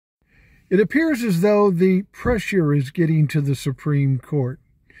It appears as though the pressure is getting to the Supreme Court.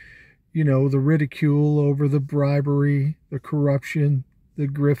 You know, the ridicule over the bribery, the corruption, the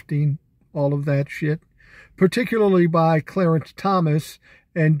grifting, all of that shit, particularly by Clarence Thomas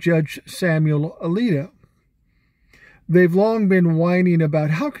and Judge Samuel Alito. They've long been whining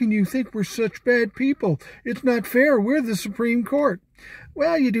about, how can you think we're such bad people? It's not fair. We're the Supreme Court.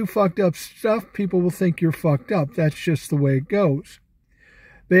 Well, you do fucked up stuff, people will think you're fucked up. That's just the way it goes.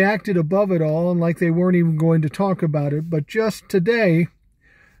 They acted above it all and like they weren't even going to talk about it. But just today,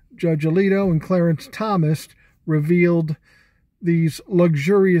 Judge Alito and Clarence Thomas revealed these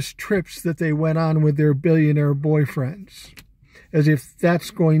luxurious trips that they went on with their billionaire boyfriends, as if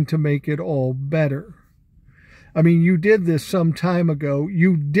that's going to make it all better. I mean, you did this some time ago.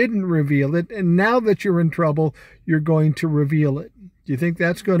 You didn't reveal it, and now that you're in trouble, you're going to reveal it. Do you think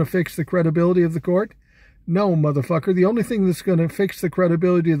that's going to fix the credibility of the court? No, motherfucker. The only thing that's going to fix the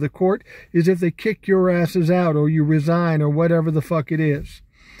credibility of the court is if they kick your asses out or you resign or whatever the fuck it is.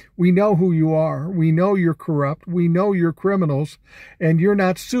 We know who you are. We know you're corrupt. We know you're criminals, and you're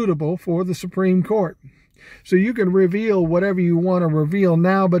not suitable for the Supreme Court. So you can reveal whatever you want to reveal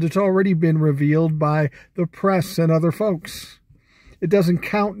now, but it's already been revealed by the press and other folks. It doesn't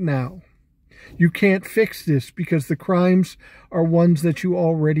count now. You can't fix this because the crimes are ones that you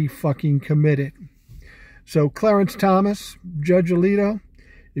already fucking committed. So Clarence Thomas, Judge Alito,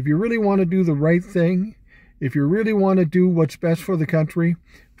 if you really want to do the right thing, if you really want to do what's best for the country,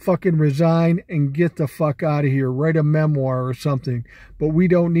 fucking resign and get the fuck out of here. Write a memoir or something. But we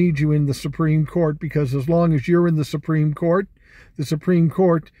don't need you in the Supreme Court, because as long as you're in the Supreme Court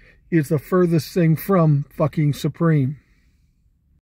is the furthest thing from fucking supreme.